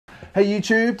Hey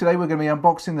YouTube, today we're going to be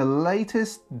unboxing the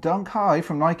latest Dunk High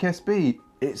from Nike SB.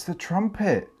 It's the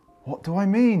Trumpet. What do I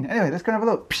mean? Anyway, let's go and have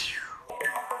a look.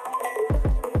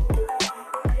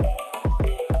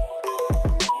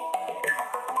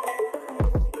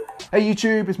 Hey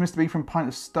YouTube, it's Mr. B from Pint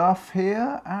of Stuff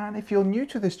here, and if you're new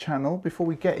to this channel, before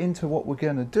we get into what we're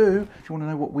going to do, if you want to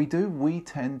know what we do, we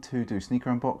tend to do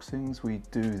sneaker unboxings, we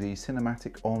do the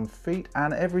cinematic on feet,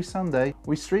 and every Sunday,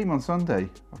 we stream on Sunday.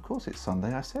 Of course it's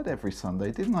Sunday, I said every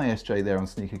Sunday, didn't I SJ there on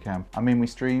Sneaker Cam? I mean, we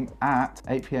stream at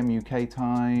 8 PM UK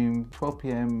time, 12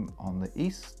 PM on the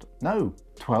East, no,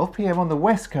 12 PM on the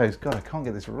West Coast. God, I can't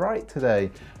get this right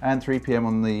today. And 3 PM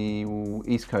on the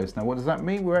East Coast. Now, what does that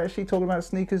mean? We're actually talking about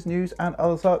sneakers, news, and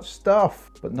other such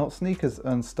stuff. But not sneakers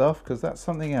and stuff, because that's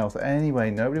something else. Anyway,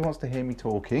 nobody wants to hear me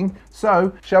talking.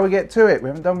 So, shall we get to it? We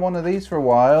haven't done one of these for a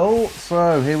while.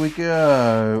 So, here we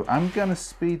go. I'm going to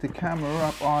speed the camera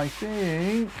up, I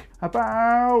think,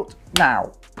 about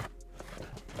now.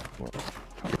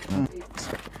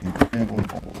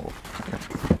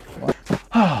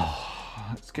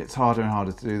 It gets harder and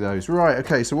harder to do those. Right,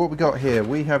 okay, so what we got here,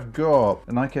 we have got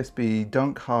a Nike SB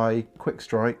Dunk High Quick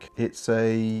Strike. It's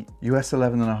a US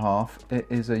 11.5. It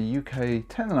is a UK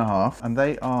 10.5, and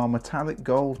they are metallic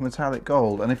gold. And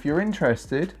if you're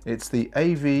interested, it's the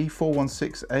AV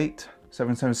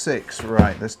 4168776.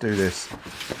 Right, let's do this.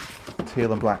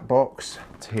 Teal and black box.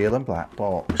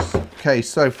 Okay,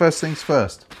 so first things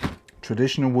first.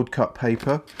 Traditional woodcut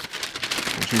paper,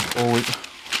 which is always...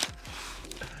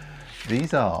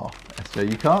 These are, so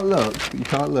you can't look.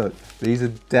 These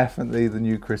are definitely the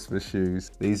new Christmas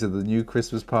shoes. These are the new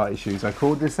Christmas party shoes. I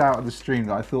called this out on the stream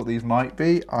that I thought these might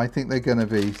be. I think they're gonna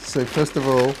be. So first of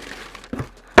all,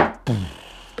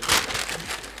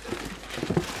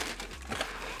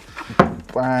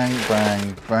 bang,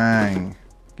 bang, bang.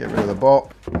 Get rid of the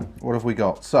bop. What have we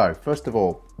got? So, first of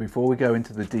all, before we go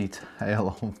into the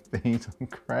detail of these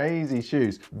crazy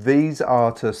shoes, these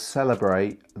are to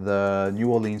celebrate the New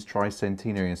Orleans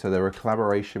tricentennial. So they're a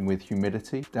collaboration with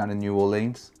Humidity down in New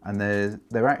Orleans, and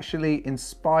they're actually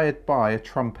inspired by a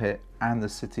trumpet and the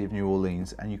city of New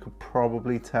Orleans, and you could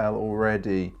probably tell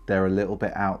already they're a little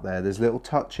bit out there. There's little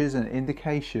touches and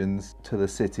indications to the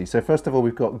city. So first of all,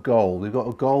 we've got gold. We've got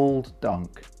a gold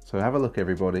dunk. So have a look,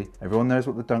 everybody. Everyone knows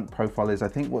what the dunk profile is. I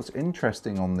think what's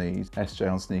interesting on these, SJ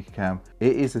on Sneaker Cam,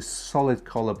 it is a solid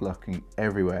collar blocking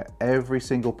everywhere. Every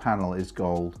single panel is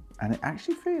gold. And it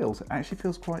actually feels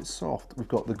quite soft. We've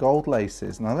got the gold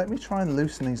laces. Now let me try and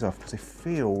loosen these off because they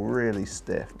feel really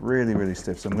stiff, really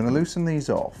stiff. So I'm gonna loosen these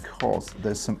off because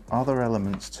there's some other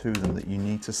elements to them that you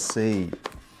need to see.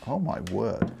 Oh my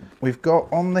word. We've got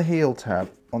on the heel tab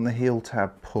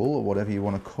pull, or whatever you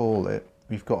want to call it,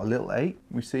 we've got a little 8.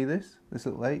 We see this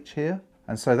little H here.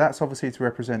 And so that's obviously to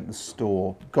represent the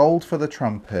store. Gold for the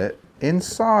trumpet.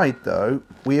 Inside though,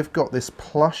 we have got this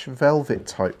plush velvet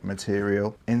type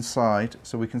material inside.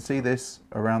 So we can see this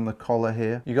around the collar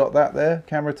here. You got that there,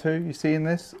 camera 2, you seeing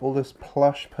this? All this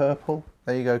plush purple.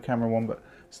 There you go, camera 1, but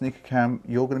Sneaker Cam,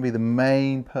 you're going to be the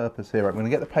main purpose here. I'm going to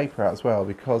get the paper out as well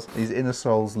because these inner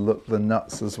soles look the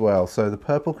nuts as well. So the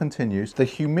purple continues. The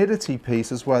humidity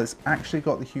piece as well, it's actually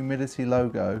got the humidity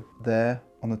logo there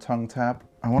on the tongue tab.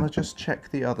 I want to just check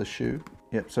the other shoe.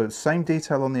 Yep, so it's same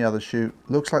detail on the other shoe.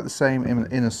 Looks like the same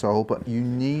inner sole, but you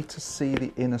need to see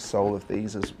the inner sole of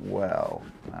these as well.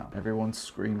 Now, everyone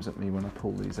screams at me when I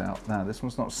pull these out. Now, this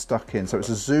one's not stuck in, so it's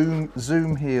a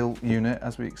zoom heel unit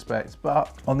as we expect,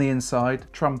 but on the inside,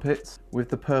 trumpets with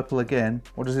the purple again.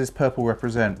 What does this purple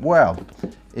represent? Well,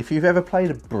 if you've ever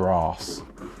played a brass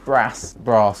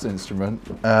instrument,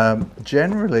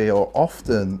 generally or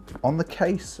often on the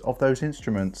case of those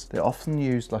instruments, they often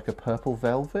use like a purple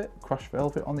velvet, crushed velvet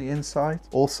on the inside.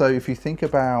 Also, if you think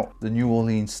about the New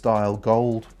Orleans style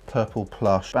gold purple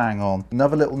plush, bang on.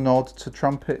 Another little nod to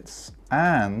trumpets.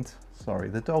 And sorry,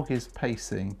 the dog is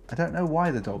pacing. I don't know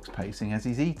why the dog's pacing as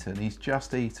he's eaten. He's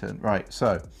just eaten. Right,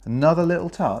 so another little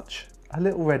touch, a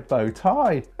little red bow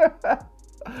tie.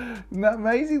 Isn't that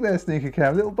amazing there, Sneaker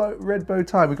Cam? Little red bow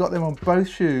tie. We got them on both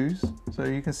shoes. So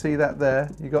you can see that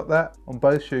there. You got that on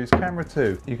both shoes. Camera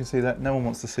 2. You can see that. No one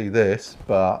wants to see this,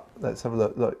 but let's have a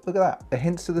look. Look at that. The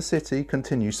hints to the city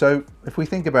continue. So if we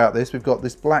think about this, we've got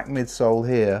this black midsole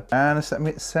here and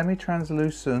a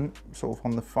semi-translucent sort of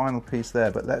on the final piece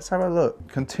there. But let's have a look.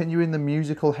 Continuing the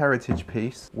musical heritage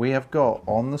piece, we have got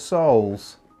on the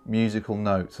soles musical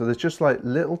note. So there's just like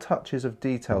little touches of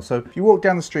detail. So if you walk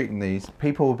down the street in these,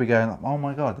 people will be going, oh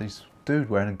my God, dude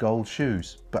wearing gold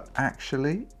shoes. But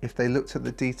actually, if they looked at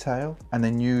the detail and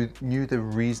they knew the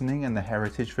reasoning and the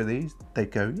heritage for these,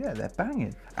 they'd go, yeah, they're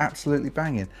banging, absolutely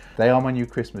banging. They are my new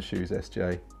Christmas shoes,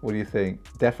 SJ. What do you think?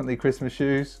 Definitely Christmas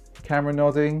shoes? Camera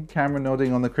nodding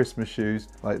on the Christmas shoes.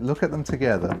 Like, look at them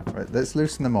together. Right, let's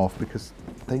loosen them off, because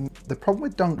the problem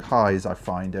with Dunk highs, I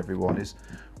find, everyone, is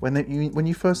when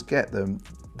you first get them,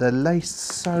 they're laced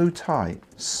so tight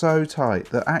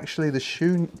that actually the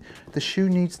shoe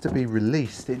needs to be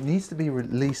released. It needs to be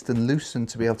released and loosened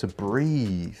to be able to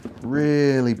breathe,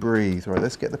 really breathe. Right,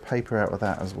 let's get the paper out of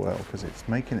that as well, because it's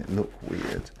making it look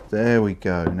weird. There we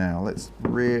go. Now let's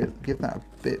give that a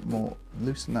bit more,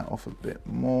 loosen that off a bit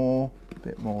more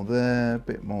there, a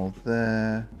bit more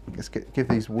there. Let's give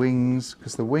these wings,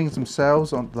 because the wings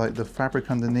themselves, like the fabric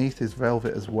underneath is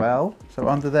velvet as well. So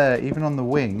under there, even on the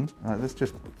wing, let's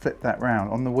just flip that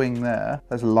round. On the wing there,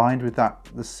 that's lined with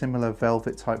the similar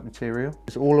velvet type material.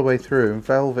 It's all the way through, and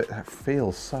velvet, that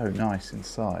feels so nice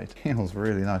inside. Feels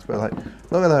really nice. But like,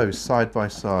 look at those side by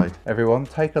side. Everyone,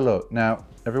 take a look. Now,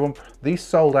 everyone, these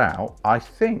sold out. I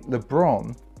think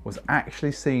LeBron was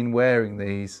actually seen wearing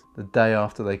these the day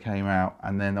after they came out,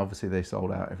 and then obviously they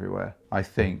sold out everywhere. I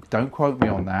think. Don't quote me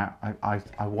on that.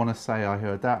 I want to say I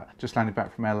heard that. Just landed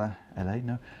back from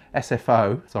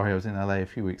SFO. Sorry, I was in LA a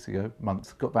few weeks ago,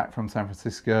 months. Got back from San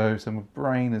Francisco, so my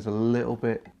brain is a little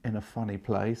bit in a funny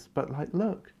place. But like,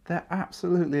 look, they're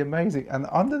absolutely amazing. And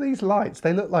under these lights,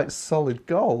 they look like solid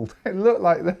gold. It looked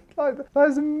like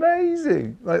that's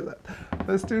amazing. Like,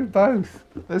 let's do both.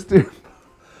 Let's do.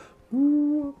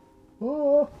 Ooh,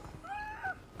 oh,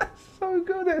 that's so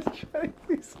good, SJ.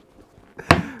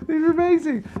 These are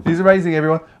amazing. These are amazing,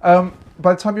 everyone.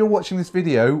 By the time you're watching this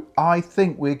video, I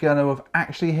think we're going to have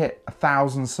actually hit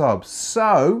 1,000 subs.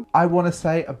 So I want to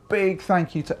say a big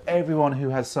thank you to everyone who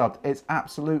has subbed. It's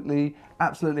absolutely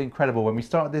incredible. When we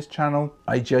started this channel,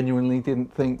 I genuinely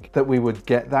didn't think that we would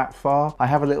get that far. I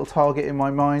have a little target in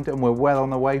my mind, and we're well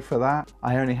on the way for that.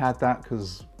 I only had that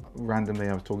because randomly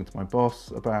I was talking to my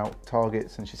boss about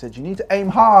targets, and she said you need to aim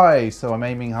high, so I'm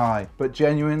aiming high. But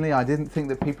genuinely, I didn't think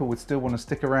that people would still want to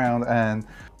stick around and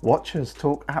watch us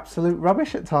talk absolute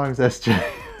rubbish at times, SJ,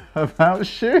 about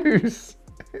shoes.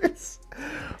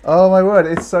 Oh my word,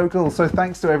 it's so cool. So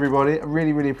thanks to everybody. I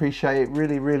really appreciate it.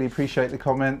 Really appreciate the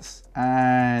comments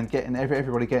and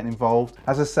everybody getting involved.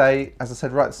 As I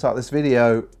said right at the start of this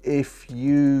video, if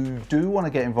you do want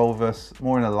to get involved with us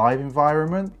more in a live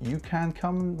environment, you can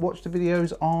come watch the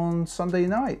videos on Sunday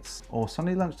nights or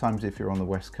Sunday lunchtimes if you're on the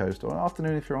West Coast, or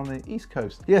afternoon if you're on the East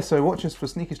Coast. Yeah, so watch us for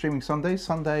Sneaker Streaming Sundays,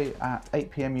 Sunday at 8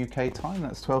 PM UK time.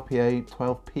 That's 12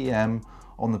 PM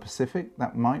on the Pacific.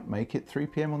 That might make it 3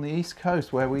 PM on the East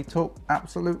Coast, where we talk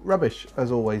absolute rubbish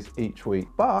as always each week.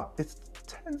 But it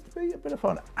tends to be a bit of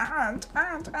fun. And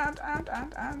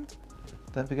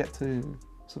don't forget to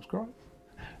subscribe.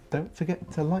 Don't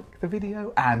forget to like the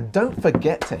video, and don't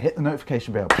forget to hit the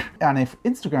notification bell. And if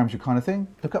Instagram's your kind of thing,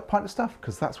 look up Pint of Stuff,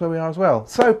 because that's where we are as well.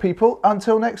 So people,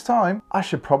 until next time, I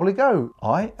should probably go.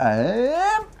 I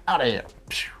am out of here.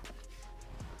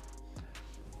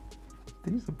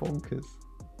 These are bonkers.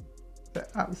 They're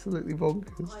absolutely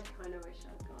bonkers. I kind of wish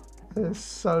I'd got a pair. They're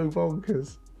so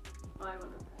bonkers. I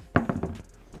want a pair.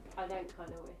 I don't kind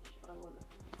of wish, I want a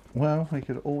pair. Well, we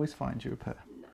could always find you a pair.